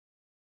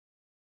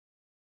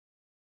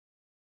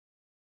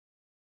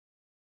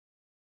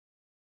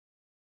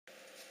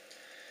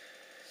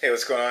Hey,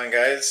 what's going on,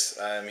 guys?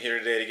 I'm here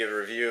today to give a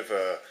review of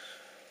a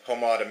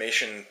home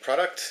automation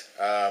product.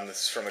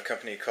 This is from a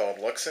company called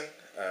Loxone.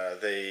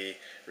 They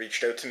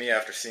reached out to me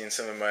after seeing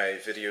some of my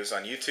videos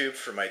on YouTube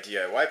for my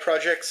DIY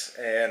projects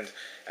and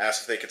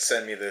asked if they could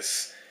send me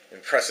this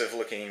impressive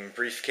looking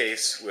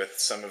briefcase with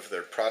some of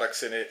their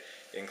products in it,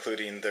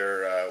 including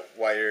their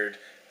wired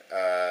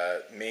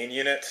main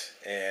unit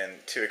and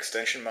two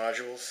extension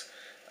modules.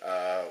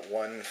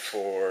 One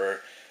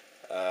for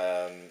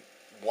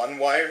one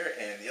wire,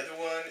 and the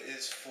other one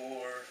is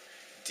for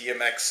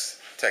DMX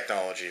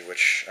technology,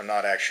 which I'm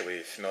not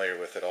actually familiar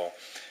with at all.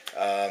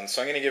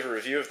 So I'm going to give a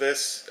review of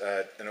this,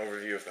 an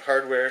overview of the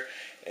hardware,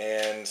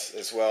 and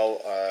as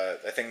well,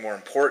 I think more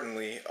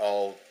importantly,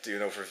 I'll do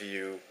an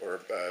overview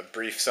or a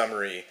brief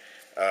summary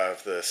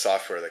of the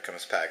software that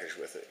comes packaged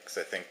with it, because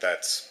I think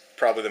that's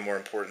probably the more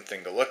important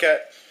thing to look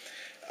at.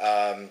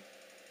 A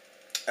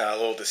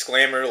little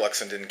disclaimer,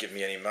 Loxone didn't give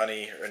me any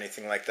money or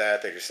anything like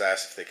that. They just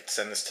asked if they could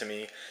send this to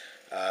me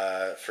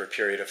for a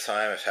period of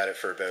time. I've had it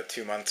for about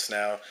 2 months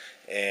now,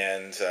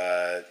 and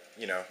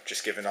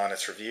just give an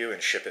honest review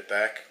and ship it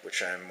back,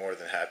 which I'm more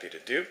than happy to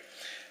do.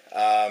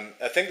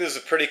 I think this is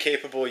a pretty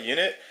capable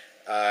unit.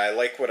 I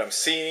like what I'm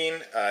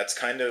seeing. It's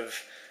kind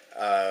of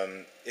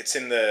it's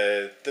in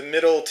the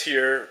middle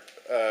tier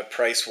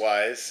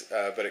price-wise,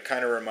 but it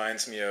kind of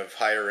reminds me of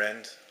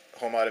higher-end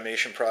home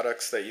automation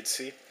products that you'd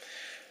see.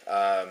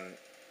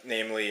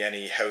 Namely,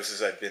 any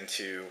houses I've been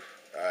to,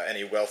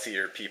 any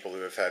wealthier people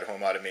who have had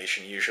home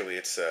automation, usually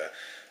it's a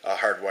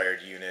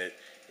hardwired unit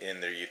in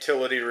their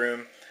utility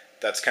room.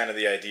 That's kind of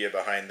the idea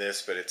behind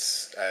this, but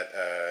it's at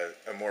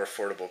a more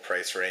affordable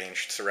price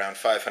range. It's around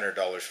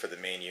 $500 for the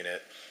main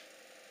unit.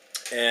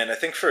 And I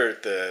think for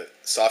the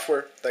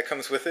software that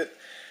comes with it,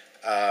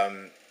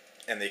 and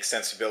the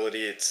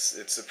extensibility,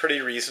 it's a pretty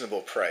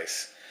reasonable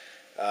price.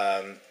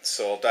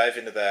 So I'll dive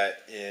into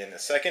that in a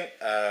second,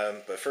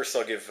 but first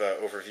I'll give an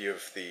overview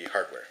of the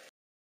hardware.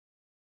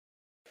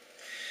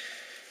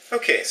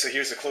 Okay, so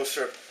here's a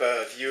closer-up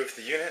view of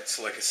the unit.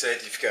 So like I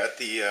said, you've got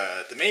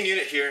the main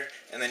unit here,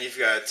 and then you've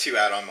got two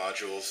add-on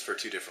modules for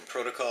two different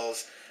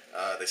protocols.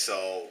 They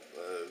sell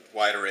a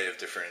wide array of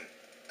different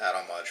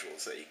add-on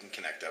modules that you can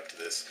connect up to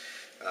this.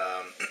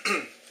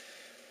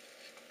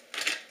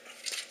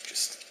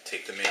 Just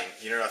take the main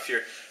unit off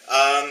here.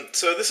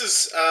 So this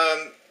is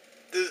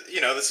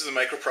this is a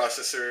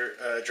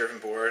microprocessor driven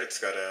board. It's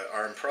got an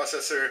ARM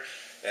processor,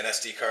 an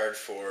SD card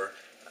for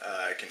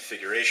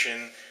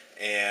configuration,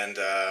 and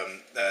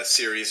a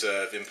series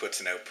of inputs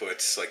and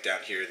outputs. Like down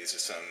here, these are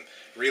some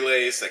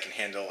relays that can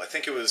handle, I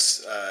think it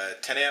was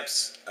 10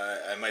 amps.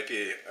 I might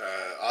be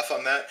off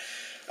on that.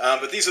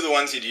 But these are the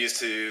ones you'd use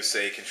to,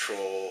 say,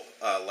 control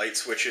light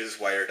switches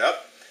wired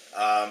up.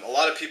 A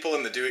lot of people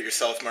in the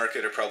do-it-yourself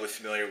market are probably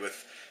familiar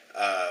with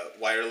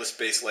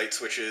wireless-based light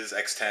switches,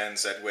 X10,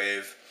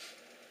 Z-Wave,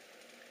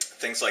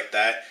 things like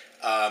that.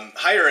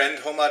 Higher-end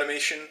home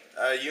automation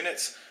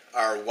units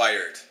are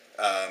wired.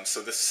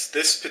 So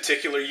this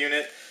particular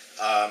unit,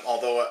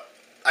 although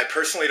I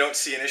personally don't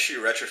see an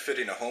issue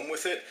retrofitting a home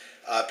with it,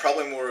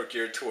 probably more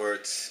geared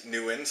towards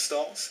new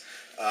installs.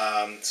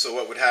 So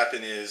what would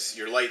happen is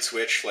your light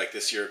switch, like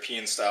this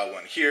European style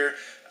one here,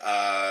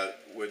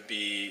 would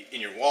be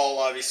in your wall,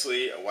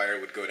 obviously. A wire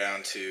would go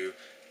down to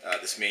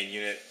this main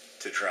unit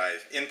to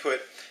drive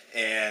input,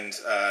 and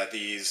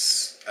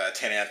these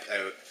 10 amp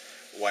out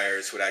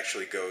wires would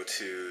actually go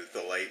to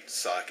the light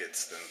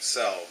sockets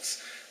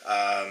themselves.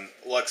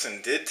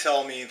 Loxone did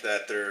tell me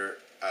that they're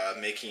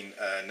making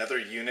another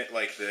unit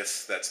like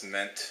this that's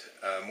meant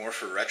more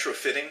for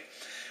retrofitting.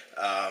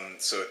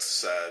 So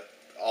it's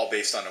all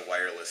based on a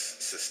wireless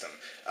system.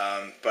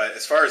 But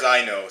as far as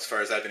I know, as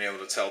far as I've been able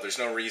to tell, there's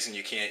no reason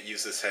you can't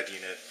use this head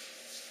unit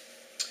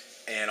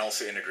and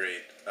also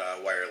integrate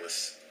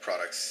wireless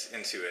products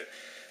into it.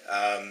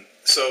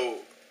 So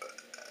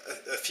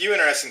a few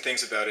interesting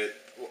things about it,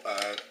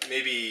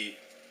 maybe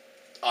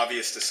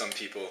obvious to some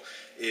people,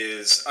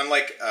 is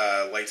unlike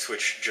a light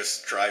switch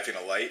just driving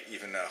a light,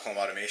 even a home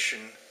automation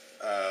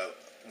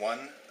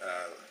one,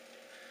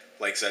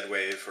 like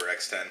Z-Wave or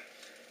X10,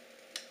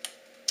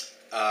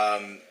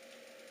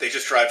 they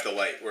just drive the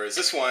light, whereas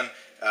this one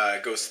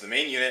goes to the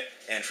main unit,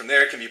 and from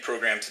there it can be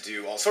programmed to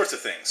do all sorts of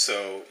things.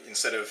 So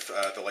instead of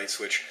the light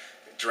switch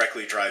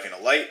directly driving a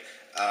light,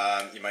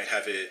 you might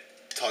have it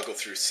toggle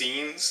through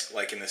scenes,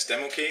 like in this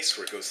demo case,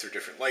 where it goes through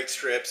different light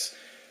strips.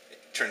 It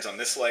turns on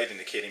this light,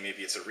 indicating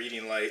maybe it's a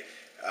reading light,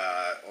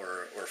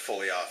 or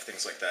fully off,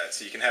 things like that.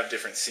 So you can have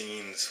different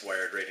scenes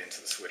wired right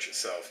into the switch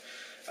itself.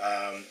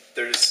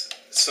 There's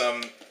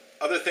some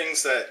other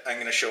things that I'm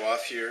going to show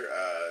off here.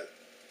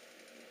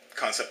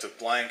 Concept of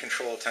blind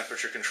control,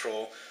 temperature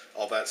control,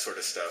 all that sort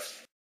of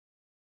stuff.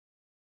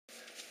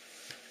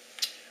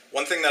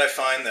 One thing that I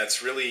find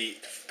that's really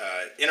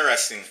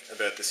interesting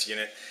about this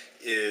unit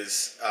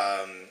is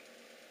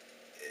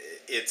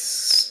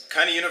it's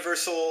kind of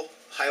universal,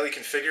 highly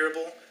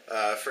configurable.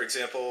 For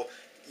example,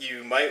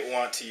 you might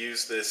want to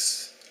use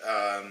this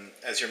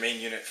as your main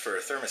unit for a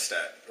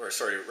thermostat, or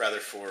sorry, rather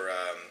for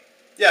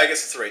yeah, I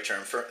guess it's the right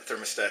term, for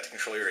thermostat to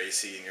control your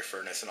AC and your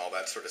furnace and all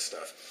that sort of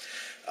stuff.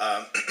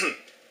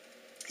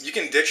 You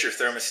can ditch your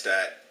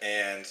thermostat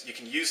and you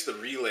can use the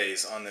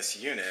relays on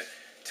this unit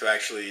to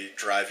actually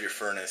drive your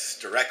furnace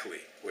directly,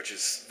 which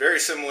is very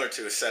similar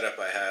to a setup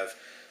I have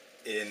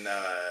in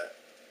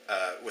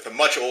with a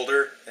much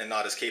older and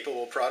not as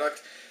capable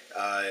product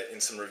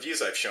in some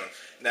reviews I've shown.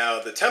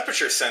 Now, the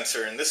temperature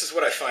sensor, and this is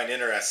what I find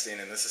interesting,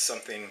 and this is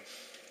something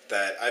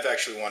that I've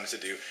actually wanted to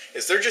do,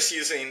 is they're just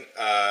using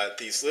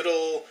these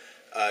little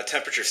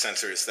temperature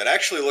sensors that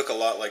actually look a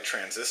lot like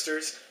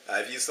transistors.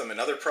 I've used them in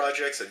other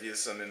projects. I've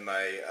used them in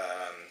my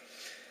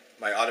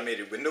my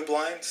automated window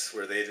blinds,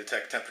 where they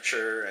detect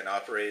temperature and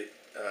operate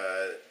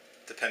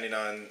depending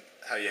on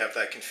how you have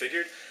that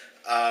configured.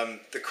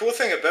 The cool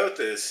thing about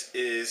this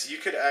is you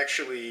could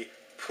actually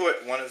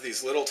put one of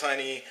these little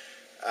tiny,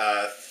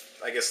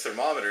 I guess,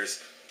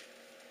 thermometers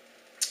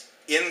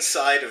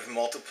inside of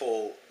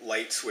multiple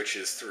light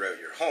switches throughout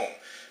your home.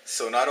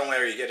 So not only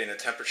are you getting a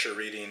temperature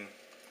reading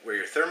where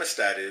your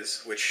thermostat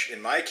is, which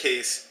in my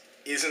case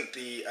isn't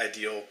the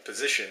ideal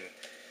position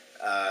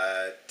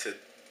to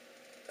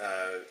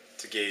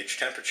gauge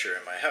temperature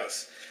in my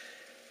house.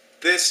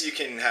 This you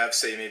can have,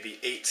 say, maybe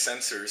 8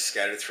 sensors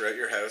scattered throughout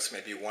your house,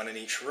 maybe one in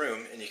each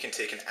room, and you can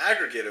take an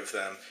aggregate of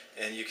them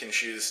and you can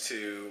choose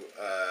to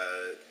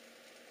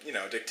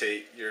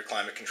dictate your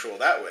climate control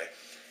that way.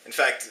 In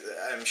fact,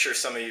 I'm sure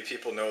some of you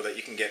people know that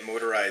you can get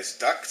motorized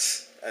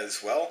ducts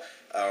as well,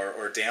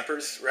 or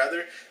dampers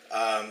rather.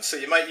 So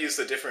you might use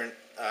the different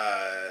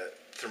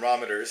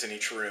thermometers in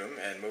each room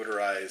and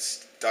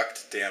motorized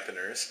duct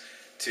dampeners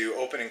to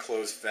open and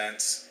close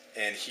vents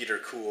and heat or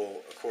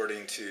cool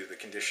according to the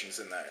conditions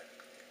in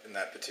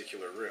that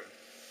particular room.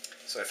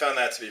 So I found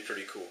that to be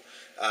pretty cool.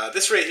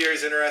 This right here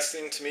is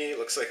interesting to me. It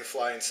looks like a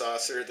flying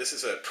saucer. This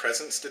is a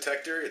presence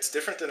detector. It's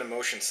different than a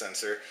motion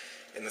sensor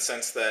in the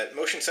sense that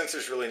motion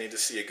sensors really need to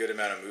see a good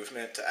amount of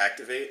movement to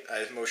activate. I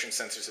have motion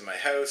sensors in my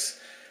house.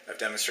 I've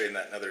demonstrated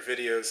that in other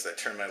videos that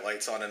turn my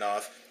lights on and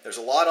off. There's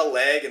a lot of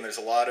lag and there's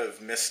a lot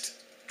of missed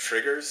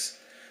triggers.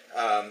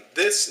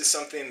 This is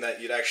something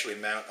that you'd actually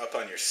mount up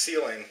on your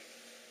ceiling,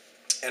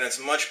 and it's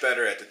much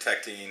better at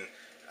detecting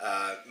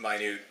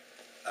minute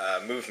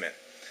movement.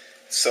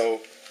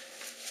 So,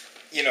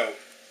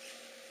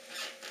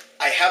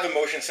 I have a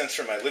motion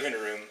sensor in my living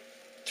room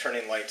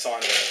turning lights on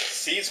and it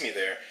sees me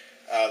there.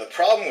 The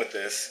problem with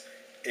this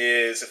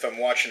is if I'm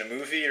watching a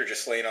movie or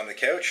just laying on the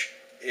couch,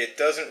 it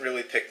doesn't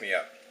really pick me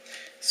up.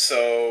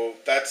 So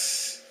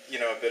that's,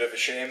 a bit of a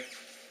shame.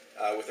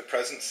 With a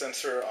presence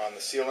sensor on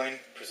the ceiling,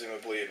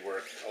 presumably it'd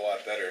work a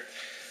lot better.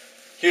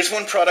 Here's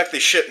one product they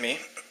shipped me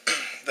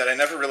that I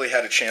never really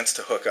had a chance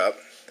to hook up,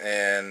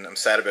 and I'm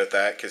sad about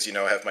that because,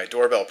 I have my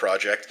doorbell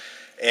project,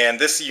 and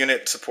this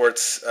unit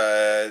supports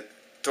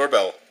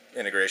doorbell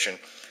integration.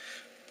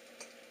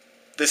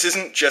 This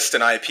isn't just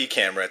an IP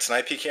camera. It's an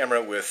IP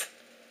camera with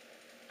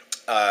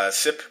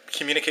SIP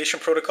communication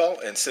protocol,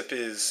 and SIP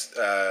is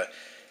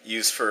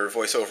used for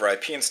voice over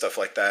IP and stuff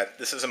like that.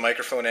 This is a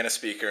microphone and a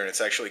speaker, and it's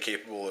actually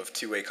capable of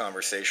two-way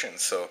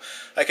conversations. So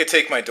I could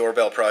take my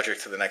doorbell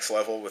project to the next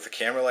level with a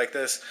camera like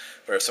this,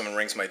 where if someone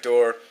rings my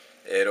door,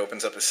 it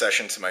opens up a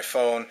session to my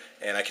phone,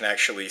 and I can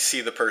actually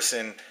see the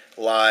person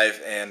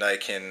live, and I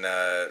can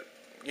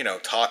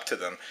talk to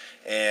them.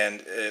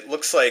 And it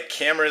looks like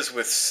cameras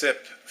with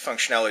SIP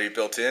functionality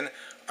built in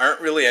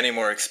aren't really any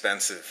more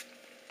expensive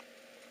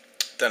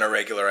than a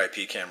regular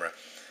IP camera.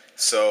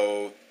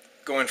 So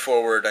going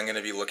forward, I'm going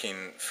to be looking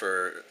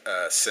for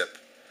SIP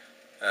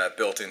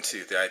built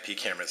into the IP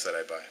cameras that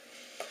I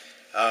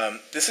buy.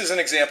 This is an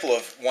example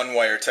of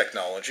one-wire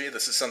technology.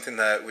 This is something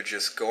that would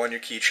just go on your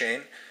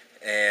keychain,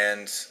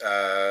 and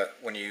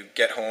when you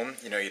get home,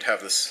 you'd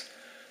have this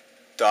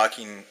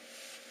docking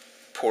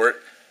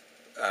port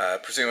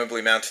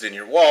presumably mounted in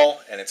your wall,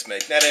 and it's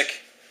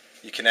magnetic.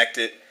 You connect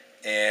it,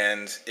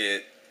 and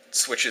it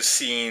switches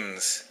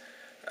scenes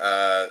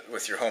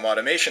with your home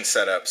automation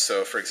setup.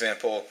 So, for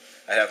example,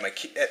 I have my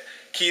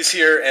keys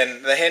here,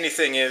 and the handy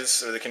thing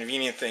is, or the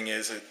convenient thing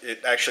is,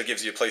 it actually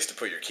gives you a place to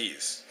put your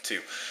keys, too.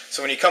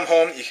 So when you come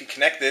home, you can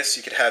connect this.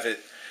 You could have it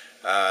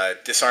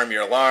disarm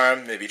your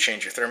alarm, maybe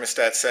change your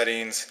thermostat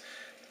settings,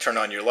 turn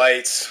on your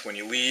lights. When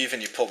you leave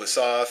and you pull this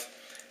off,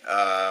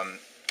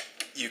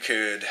 you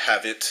could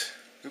have it,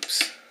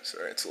 oops,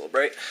 sorry, it's a little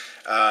bright.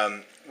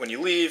 When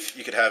you leave,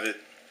 you could have it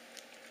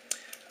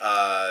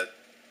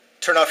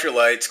turn off your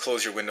lights,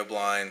 close your window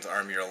blinds,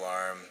 arm your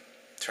alarm,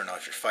 turn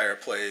off your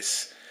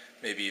fireplace,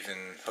 maybe even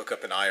hook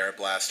up an IR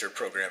blaster,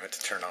 program it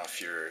to turn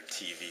off your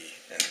TV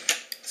and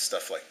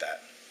stuff like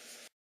that.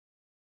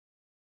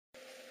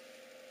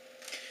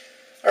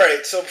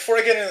 Alright, so before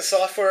I get into the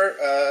software,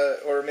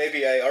 or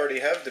maybe I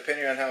already have,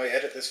 depending on how I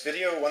edit this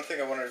video, one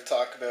thing I wanted to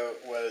talk about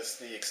was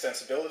the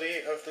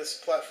extensibility of this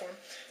platform.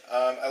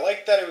 I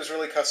like that it was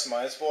really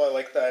customizable. I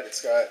like that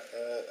it's got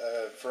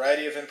a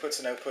variety of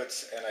inputs and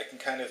outputs, and I can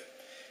kind of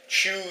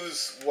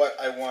choose what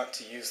I want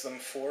to use them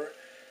for,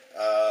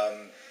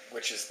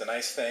 which is the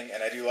nice thing.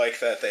 And I do like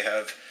that they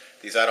have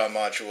these add-on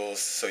modules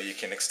so you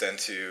can extend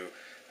to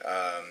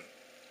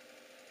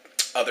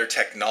other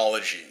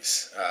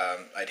technologies.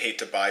 I'd hate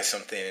to buy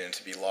something and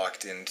to be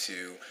locked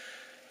into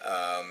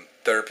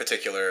their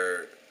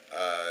particular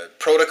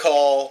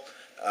protocol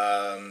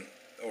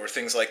or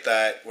things like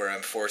that, where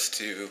I'm forced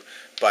to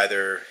buy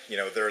their,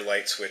 their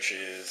light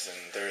switches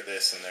and their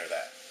this and their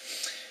that.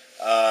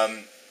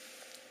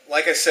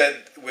 Like I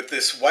said, with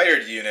this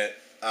wired unit,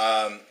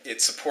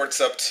 it supports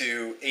up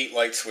to 8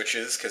 light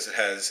switches because it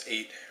has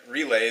 8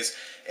 relays,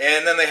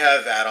 and then they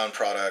have add-on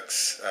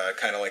products,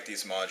 kind of like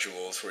these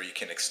modules, where you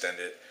can extend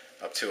it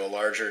up to a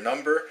larger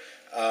number.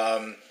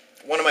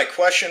 One of my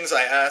questions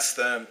I asked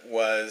them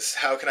was,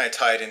 how can I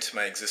tie it into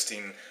my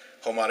existing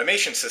home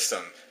automation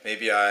system?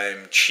 Maybe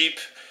I'm cheap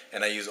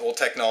and I use old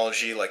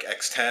technology like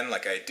X10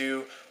 like I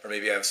do, or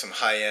maybe I have some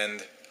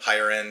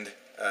higher end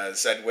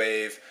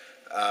Z-Wave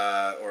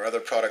or other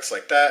products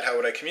like that. How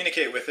would I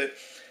communicate with it?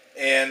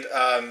 And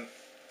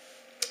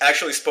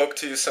actually spoke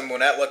to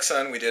someone at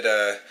Loxone. We did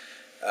a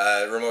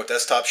remote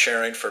desktop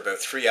sharing for about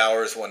 3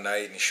 hours one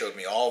night, and he showed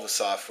me all the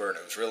software, and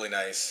it was really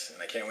nice,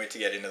 and I can't wait to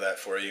get into that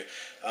for you.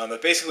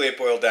 But basically it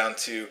boiled down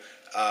to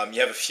you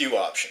have a few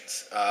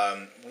options.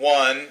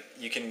 One,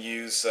 you can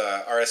use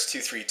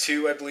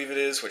RS-232, I believe it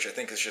is, which I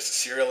think is just a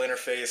serial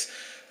interface.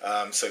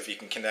 So if you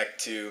can connect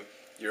to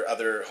your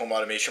other home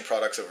automation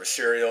products over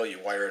serial, you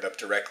wire it up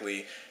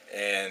directly,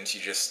 and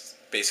you just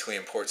basically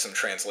import some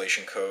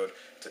translation code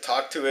to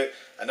talk to it.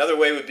 Another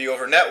way would be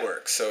over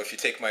network. So if you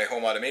take my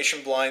home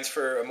automation blinds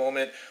for a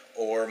moment,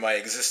 or my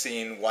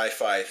existing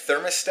Wi-Fi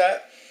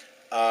thermostat,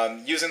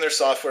 using their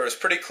software, is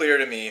pretty clear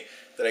to me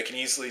that I can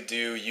easily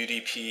do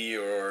UDP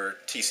or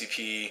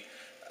TCP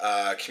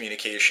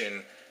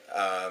communication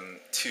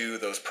to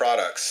those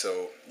products.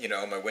 So,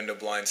 my window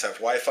blinds have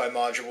Wi-Fi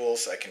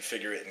modules. I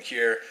configure it in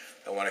here.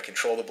 I want to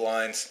control the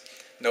blinds.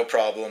 No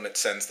problem. It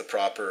sends the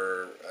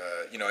proper,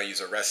 I use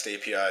a REST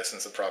API,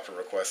 sends the proper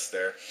requests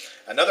there.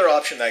 Another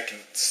option that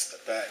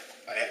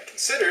I had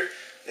considered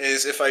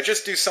is if I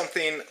just do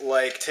something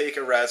like take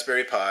a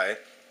Raspberry Pi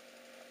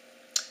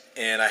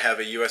and I have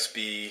a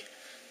USB,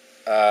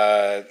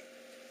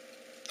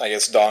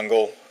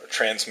 dongle or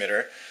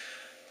transmitter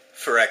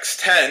for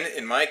X10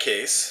 in my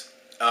case.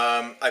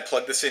 I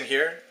plug this in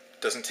here.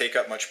 Doesn't take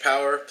up much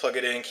power. Plug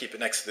it in, keep it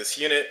next to this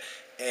unit,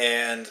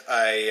 and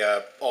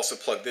I also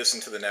plug this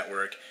into the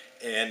network,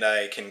 and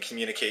I can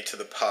communicate to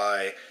the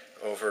Pi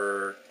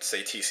over,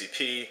 say,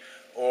 TCP,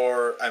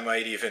 or I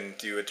might even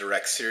do a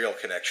direct serial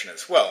connection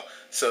as well.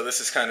 So this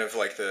is kind of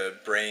like the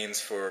brains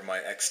for my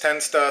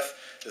X10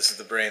 stuff. This is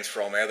the brains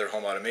for all my other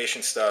home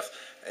automation stuff,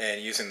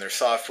 and using their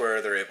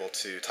software, they're able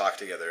to talk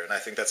together, and I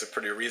think that's a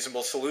pretty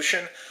reasonable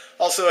solution.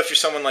 Also, if you're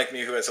someone like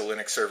me who has a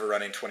Linux server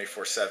running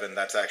 24/7,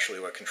 that's actually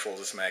what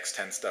controls my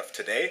X10 stuff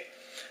today.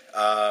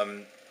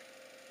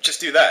 Just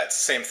do that. It's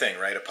the same thing,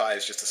 right? A Pi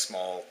is just a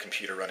small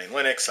computer running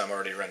Linux. I'm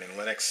already running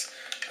Linux,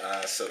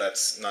 so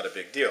that's not a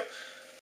big deal.